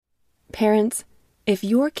Parents, if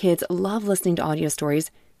your kids love listening to audio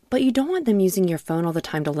stories, but you don't want them using your phone all the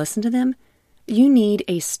time to listen to them, you need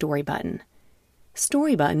a Story Button.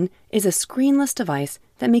 Story Button is a screenless device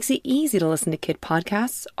that makes it easy to listen to kid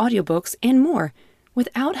podcasts, audiobooks, and more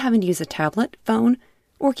without having to use a tablet, phone,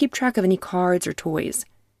 or keep track of any cards or toys.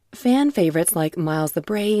 Fan favorites like Miles the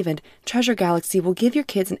Brave and Treasure Galaxy will give your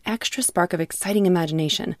kids an extra spark of exciting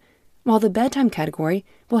imagination, while the bedtime category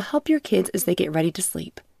will help your kids as they get ready to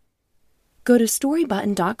sleep. Go to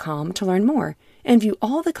storybutton.com to learn more and view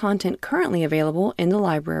all the content currently available in the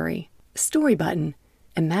library. Story Button.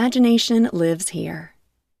 Imagination lives here.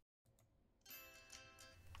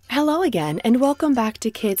 Hello again, and welcome back to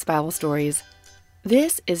Kids Bible Stories.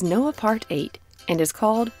 This is Noah Part 8 and is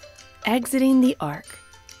called Exiting the Ark.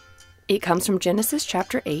 It comes from Genesis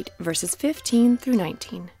chapter 8, verses 15 through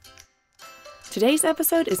 19. Today's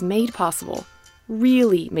episode is made possible,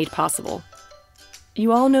 really made possible.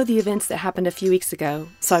 You all know the events that happened a few weeks ago,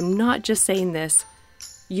 so I'm not just saying this.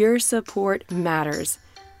 Your support matters.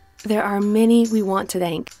 There are many we want to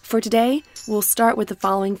thank. For today, we'll start with the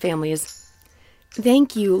following families.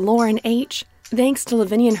 Thank you, Lauren H. Thanks to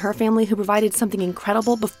Lavinia and her family who provided something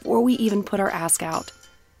incredible before we even put our ask out.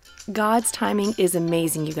 God's timing is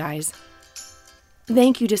amazing, you guys.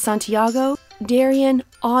 Thank you to Santiago, Darian,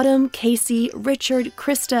 Autumn, Casey, Richard,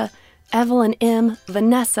 Krista, Evelyn M.,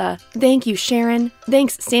 Vanessa. Thank you, Sharon.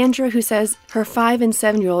 Thanks, Sandra, who says her 5 and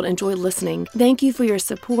 7-year-old enjoyed listening. Thank you for your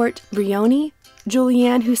support, Brioni.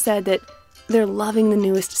 Julianne, who said that they're loving the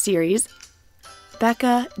newest series.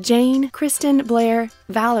 Becca, Jane, Kristen, Blair,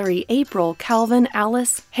 Valerie, April, Calvin,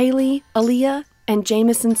 Alice, Haley, Aaliyah, and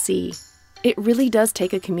Jameson C. It really does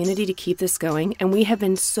take a community to keep this going, and we have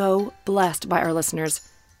been so blessed by our listeners.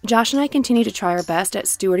 Josh and I continue to try our best at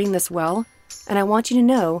stewarding this well, and I want you to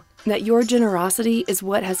know that your generosity is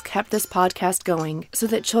what has kept this podcast going so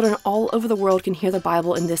that children all over the world can hear the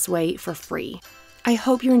Bible in this way for free. I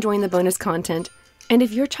hope you're enjoying the bonus content, and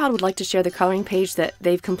if your child would like to share the coloring page that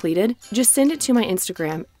they've completed, just send it to my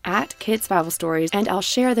Instagram at Kids Bible Stories, and I'll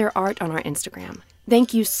share their art on our Instagram.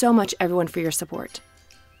 Thank you so much, everyone, for your support.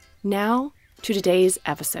 Now, to today's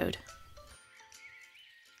episode.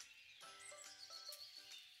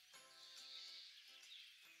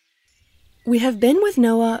 We have been with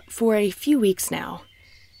Noah for a few weeks now.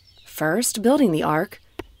 First, building the ark,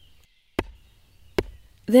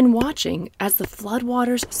 then watching as the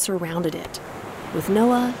floodwaters surrounded it, with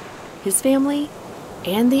Noah, his family,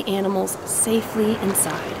 and the animals safely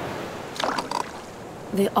inside.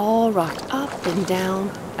 They all rocked up and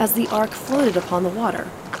down as the ark floated upon the water,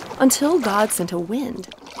 until God sent a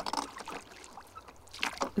wind.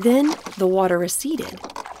 Then the water receded,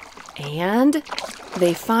 and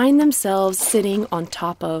they find themselves sitting on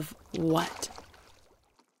top of what?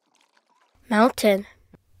 Mountain.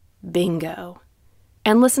 Bingo.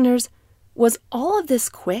 And listeners, was all of this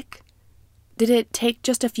quick? Did it take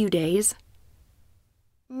just a few days?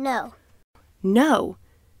 No. No,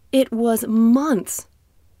 it was months.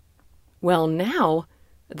 Well, now,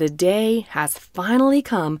 the day has finally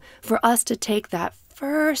come for us to take that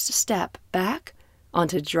first step back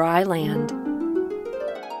onto dry land.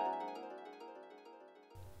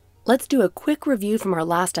 Let's do a quick review from our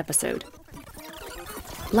last episode.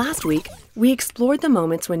 Last week, we explored the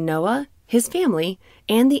moments when Noah, his family,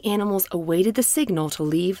 and the animals awaited the signal to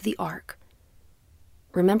leave the ark.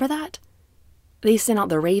 Remember that? They sent out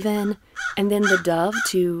the raven and then the dove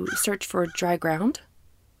to search for dry ground.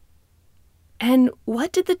 And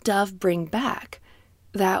what did the dove bring back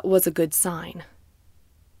that was a good sign?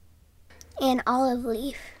 An olive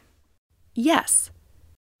leaf. Yes.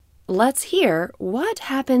 Let's hear what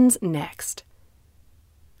happens next.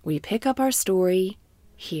 We pick up our story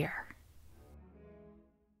here.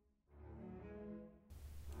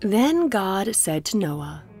 Then God said to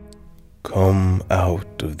Noah, "Come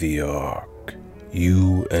out of the ark,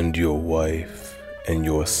 you and your wife and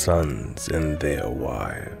your sons and their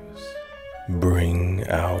wives. Bring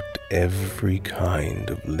out every kind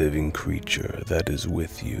of living creature that is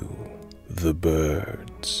with you, the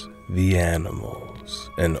birds, the animals,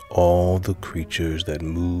 and all the creatures that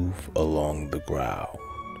move along the ground,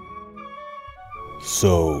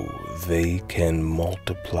 so they can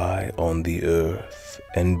multiply on the earth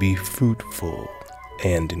and be fruitful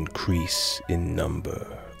and increase in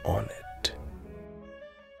number on it."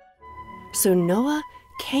 So Noah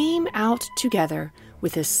came out together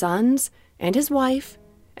with his sons and his wife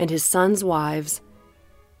and his sons' wives,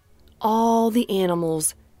 all the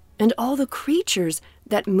animals and all the creatures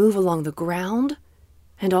that move along the ground,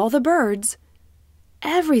 and all the birds,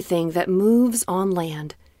 everything that moves on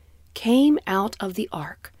land, came out of the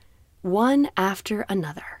ark, one after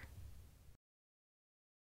another.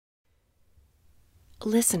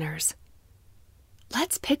 Listeners,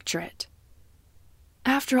 let's picture it.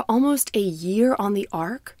 After almost a year on the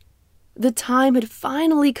ark, the time had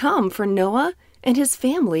finally come for Noah and his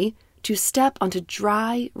family to step onto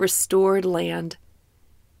dry, restored land.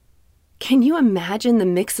 Can you imagine the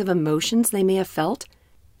mix of emotions they may have felt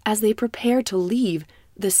as they prepared to leave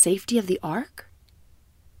the safety of the ark?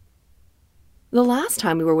 The last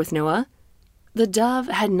time we were with Noah, the dove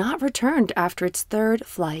had not returned after its third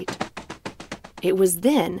flight. It was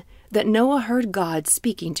then that Noah heard God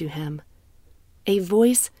speaking to him, a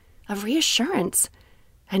voice of reassurance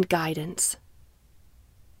and guidance.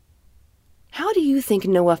 How do you think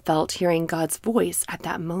Noah felt hearing God's voice at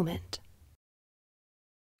that moment?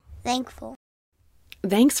 Thankful.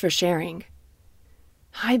 Thanks for sharing.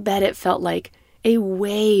 I bet it felt like a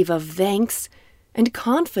wave of thanks and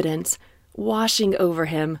confidence washing over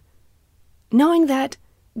him, knowing that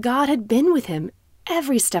God had been with him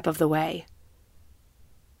every step of the way.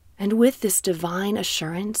 And with this divine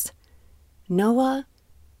assurance, Noah,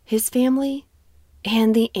 his family,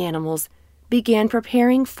 and the animals began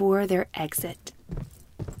preparing for their exit.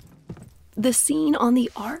 The scene on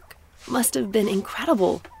the ark must have been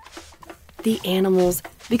incredible. The animals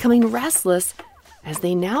becoming restless as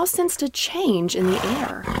they now sensed a change in the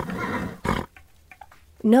air.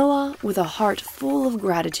 Noah, with a heart full of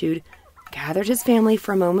gratitude, gathered his family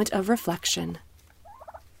for a moment of reflection.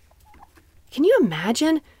 Can you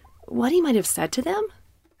imagine what he might have said to them?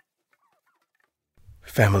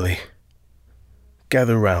 Family,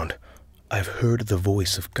 gather round. I've heard the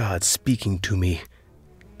voice of God speaking to me.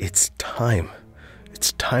 It's time.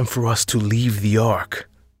 It's time for us to leave the ark.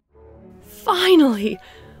 Finally!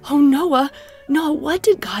 Oh, Noah, what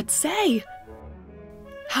did God say?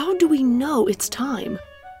 How do we know it's time?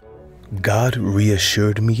 God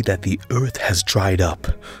reassured me that the earth has dried up.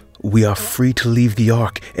 We are free to leave the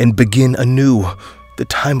ark and begin anew. The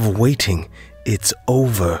time of waiting, it's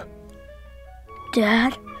over.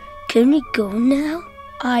 Dad, can we go now?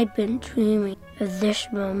 I've been dreaming of this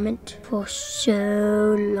moment for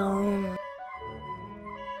so long.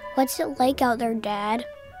 What's it like out there, Dad?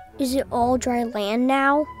 Is it all dry land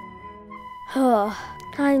now?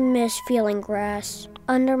 I miss feeling grass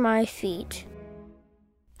under my feet.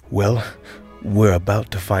 Well, we're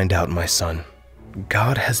about to find out, my son.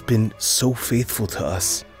 God has been so faithful to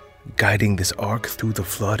us, guiding this ark through the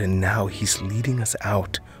flood, and now he's leading us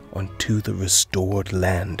out onto the restored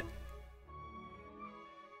land.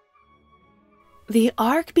 The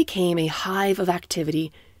ark became a hive of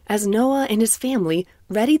activity as Noah and his family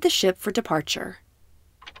readied the ship for departure.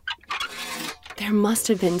 There must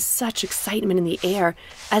have been such excitement in the air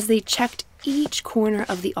as they checked each corner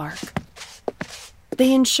of the ark.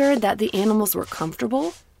 They ensured that the animals were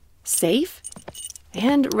comfortable, safe,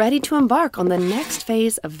 and ready to embark on the next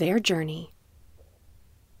phase of their journey.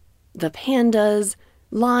 The pandas,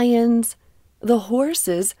 lions, the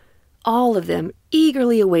horses, all of them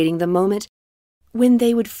eagerly awaiting the moment when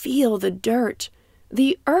they would feel the dirt,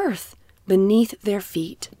 the earth beneath their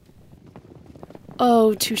feet.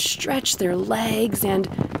 Oh, to stretch their legs and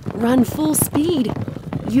run full speed,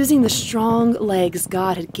 using the strong legs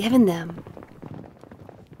God had given them.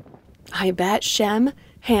 I bet Shem,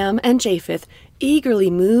 Ham, and Japheth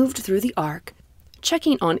eagerly moved through the ark,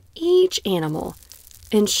 checking on each animal,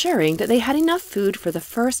 ensuring that they had enough food for the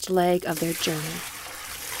first leg of their journey.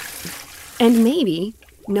 And maybe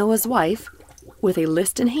Noah's wife, with a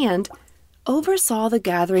list in hand, oversaw the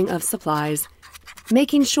gathering of supplies,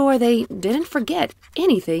 making sure they didn't forget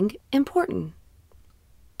anything important.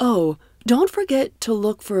 Oh, don't forget to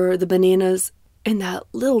look for the bananas in that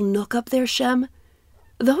little nook up there, Shem.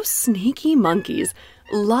 Those sneaky monkeys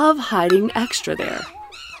love hiding extra there.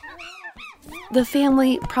 The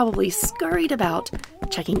family probably scurried about,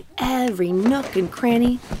 checking every nook and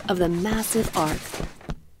cranny of the massive ark,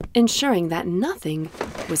 ensuring that nothing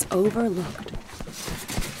was overlooked.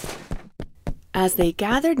 As they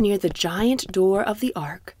gathered near the giant door of the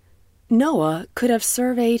ark, Noah could have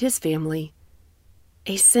surveyed his family,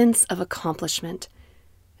 a sense of accomplishment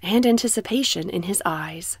and anticipation in his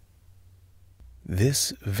eyes.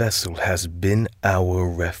 This vessel has been our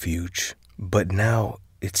refuge, but now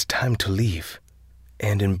it's time to leave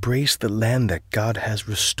and embrace the land that God has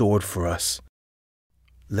restored for us.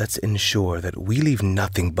 Let's ensure that we leave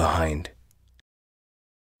nothing behind.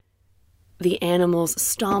 The animals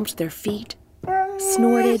stomped their feet,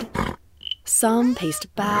 snorted. Some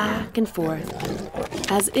paced back and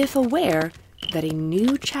forth, as if aware that a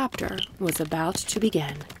new chapter was about to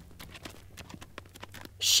begin.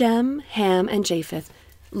 Shem, Ham, and Japheth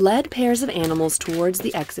led pairs of animals towards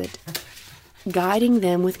the exit, guiding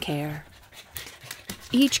them with care.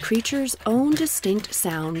 each creature's own distinct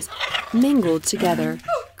sounds mingled together,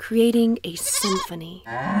 creating a symphony.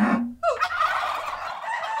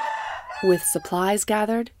 With supplies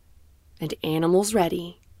gathered and animals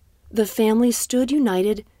ready, the family stood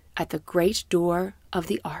united at the great door of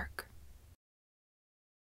the ark.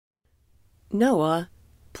 Noah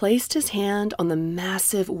placed his hand on the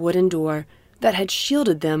massive wooden door that had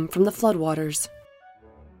shielded them from the floodwaters.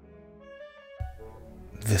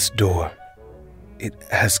 This door, it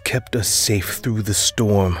has kept us safe through the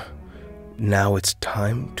storm. Now it's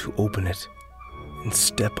time to open it and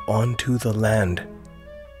step onto the land.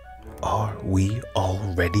 Are we all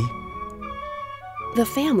ready? The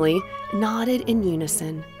family nodded in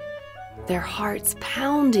unison, their hearts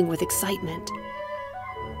pounding with excitement.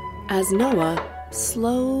 As Noah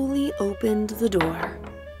slowly opened the door,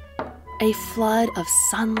 a flood of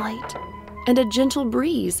sunlight and a gentle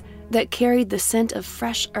breeze that carried the scent of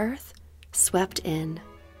fresh earth swept in.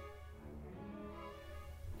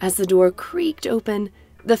 As the door creaked open,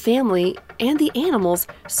 the family and the animals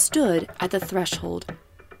stood at the threshold,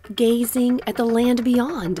 gazing at the land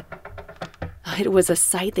beyond. It was a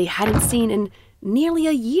sight they hadn't seen in nearly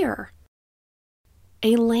a year.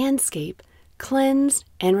 A landscape cleansed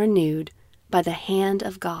and renewed by the hand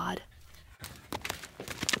of God.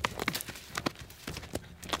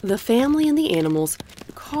 The family and the animals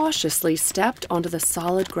cautiously stepped onto the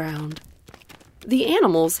solid ground. The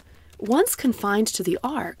animals, once confined to the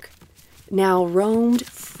ark, now roamed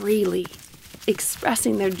freely,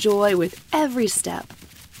 expressing their joy with every step.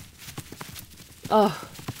 Oh,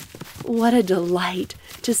 what a delight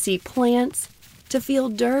to see plants, to feel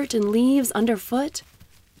dirt and leaves underfoot.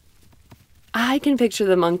 I can picture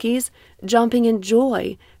the monkeys jumping in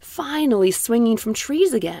joy, finally swinging from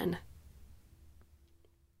trees again.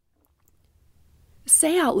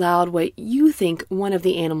 Say out loud what you think one of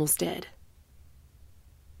the animals did.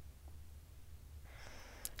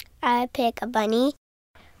 I would pick a bunny.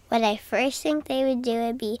 What I first think they would do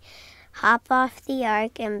would be hop off the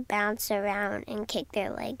ark and bounce around and kick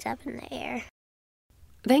their legs up in the air.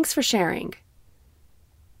 Thanks for sharing.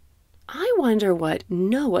 I wonder what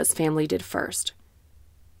Noah's family did first.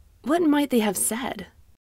 What might they have said?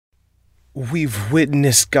 We've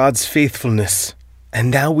witnessed God's faithfulness,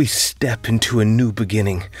 and now we step into a new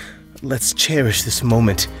beginning. Let's cherish this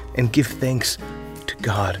moment and give thanks to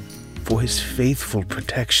God for His faithful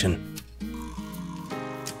protection.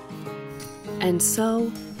 And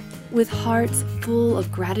so, with hearts full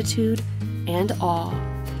of gratitude and awe,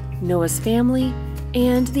 Noah's family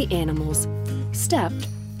and the animals stepped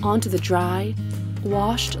onto the dry,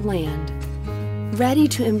 washed land, ready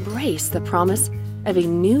to embrace the promise of a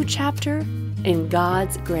new chapter in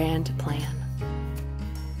God's grand plan.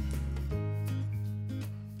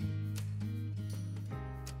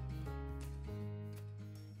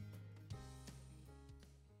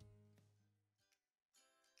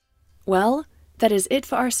 Well, that is it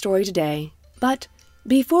for our story today. But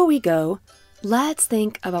before we go, let's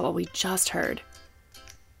think about what we just heard.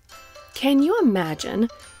 Can you imagine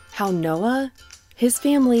how Noah, his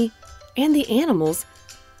family, and the animals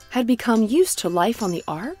had become used to life on the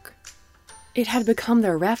ark? It had become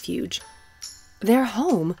their refuge, their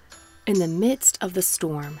home in the midst of the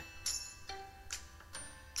storm.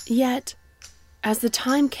 Yet, as the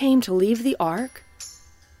time came to leave the ark,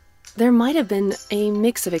 there might have been a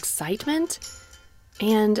mix of excitement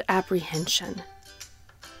and apprehension.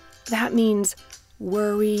 That means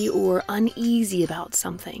worry or uneasy about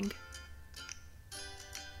something.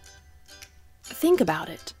 Think about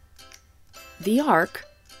it. The ark,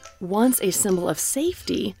 once a symbol of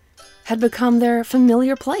safety, had become their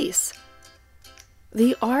familiar place.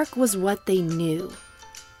 The ark was what they knew,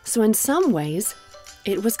 so in some ways,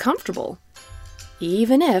 it was comfortable,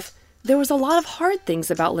 even if there was a lot of hard things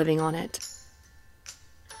about living on it.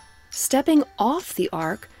 Stepping off the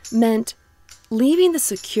ark meant leaving the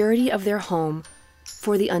security of their home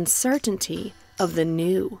for the uncertainty of the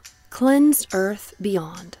new, cleansed earth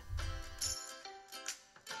beyond.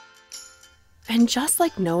 And just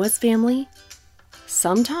like Noah's family,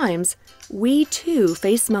 sometimes we too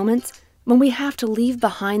face moments when we have to leave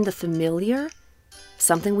behind the familiar,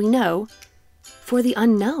 something we know, for the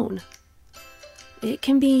unknown. It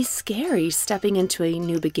can be scary stepping into a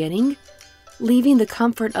new beginning, leaving the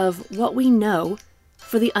comfort of what we know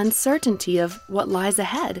for the uncertainty of what lies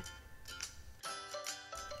ahead.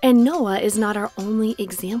 And Noah is not our only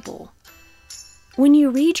example. When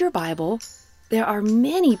you read your Bible, there are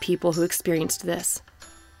many people who experienced this.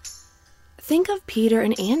 Think of Peter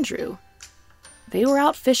and Andrew. They were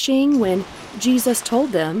out fishing when Jesus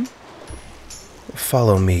told them,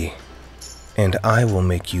 "Follow me, and I will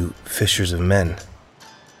make you fishers of men."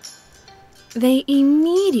 They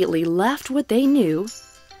immediately left what they knew,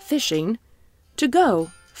 fishing, to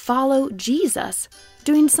go follow Jesus,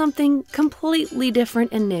 doing something completely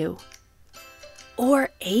different and new. Or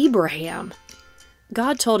Abraham.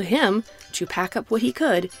 God told him to pack up what he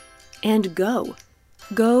could and go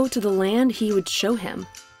to the land he would show him.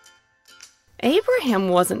 Abraham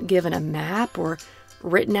wasn't given a map or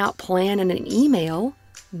written out plan in an email.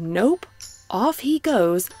 Nope, off he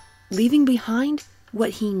goes, leaving behind what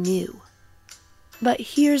he knew. But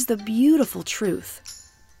here's the beautiful truth.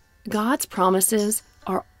 God's promises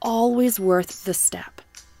are always worth the step.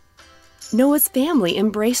 Noah's family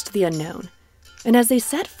embraced the unknown, and as they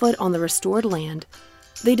set foot on the restored land,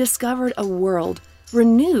 they discovered a world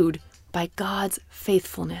renewed by God's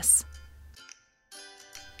faithfulness.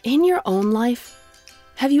 In your own life,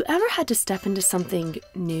 have you ever had to step into something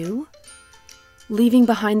new? Leaving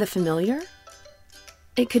behind the familiar?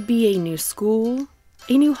 It could be a new school,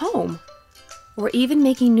 a new home, or even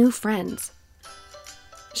making new friends.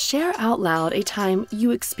 Share out loud a time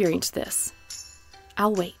you experienced this.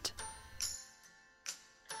 I'll wait.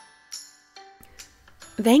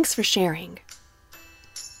 Thanks for sharing.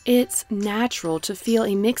 It's natural to feel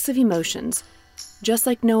a mix of emotions, just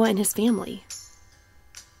like Noah and his family.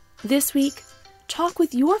 This week, talk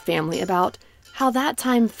with your family about how that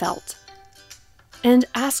time felt. And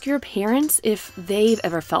ask your parents if they've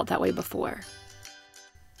ever felt that way before.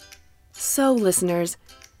 So, listeners,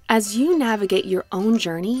 as you navigate your own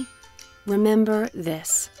journey, remember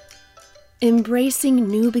this. Embracing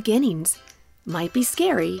new beginnings might be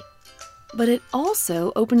scary, but it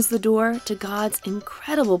also opens the door to God's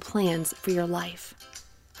incredible plans for your life.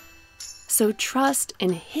 So trust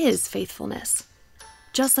in His faithfulness,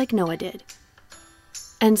 just like Noah did,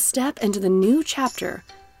 and step into the new chapter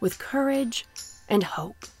with courage and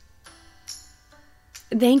hope.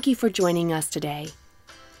 Thank you for joining us today.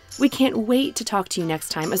 We can't wait to talk to you next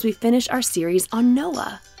time as we finish our series on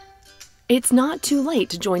Noah. It's not too late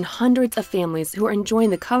to join hundreds of families who are enjoying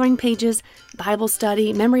the coloring pages, Bible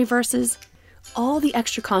study, memory verses, all the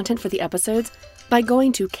extra content for the episodes by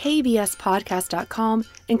going to kbspodcast.com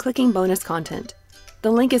and clicking bonus content.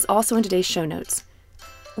 The link is also in today's show notes.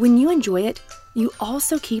 When you enjoy it, you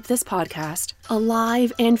also keep this podcast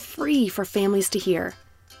alive and free for families to hear.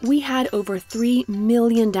 We had over 3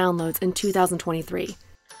 million downloads in 2023.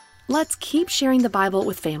 Let's keep sharing the Bible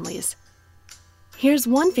with families. Here's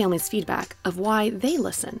one family's feedback of why they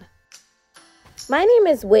listen. My name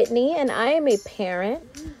is Whitney, and I am a parent.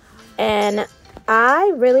 And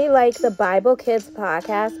I really like the Bible Kids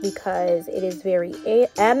podcast because it is very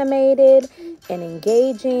animated and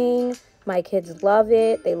engaging. My kids love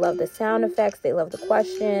it. They love the sound effects. They love the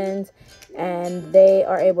questions. And they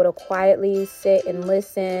are able to quietly sit and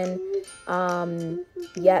listen.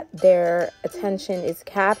 Yet their attention is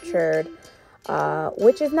captured,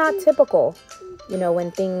 which is not typical,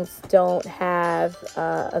 when things don't have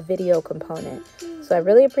a video component. So I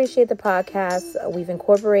really appreciate the podcast. We've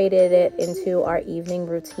incorporated it into our evening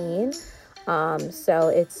routine. So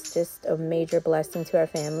it's just a major blessing to our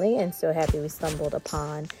family, and so happy we stumbled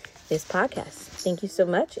upon this podcast. Thank you so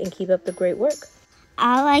much, and keep up the great work.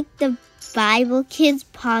 I like the Bible Kids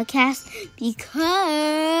podcast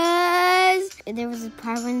because there was a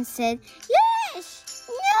part when it said, yes,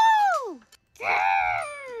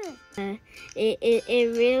 no.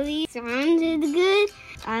 It really sounded good.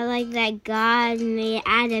 I like that God made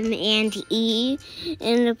Adam and Eve.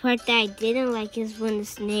 And the part that I didn't like is when the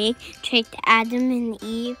snake tricked Adam and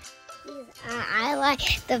Eve. I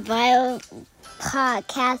like the Bible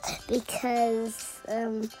podcast because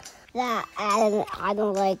I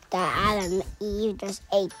don't like that Adam and Eve just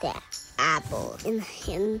ate that apple. And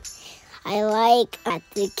I like that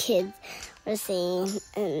the kids were saying,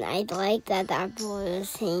 and I like that the apple was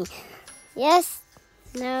saying, yes,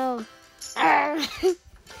 no.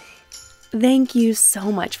 Thank you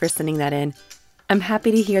so much for sending that in. I'm happy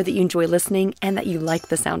to hear that you enjoy listening and that you like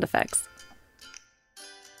the sound effects.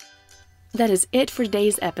 That is it for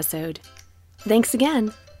today's episode. Thanks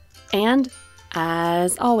again. And,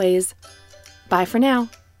 as always, bye for now.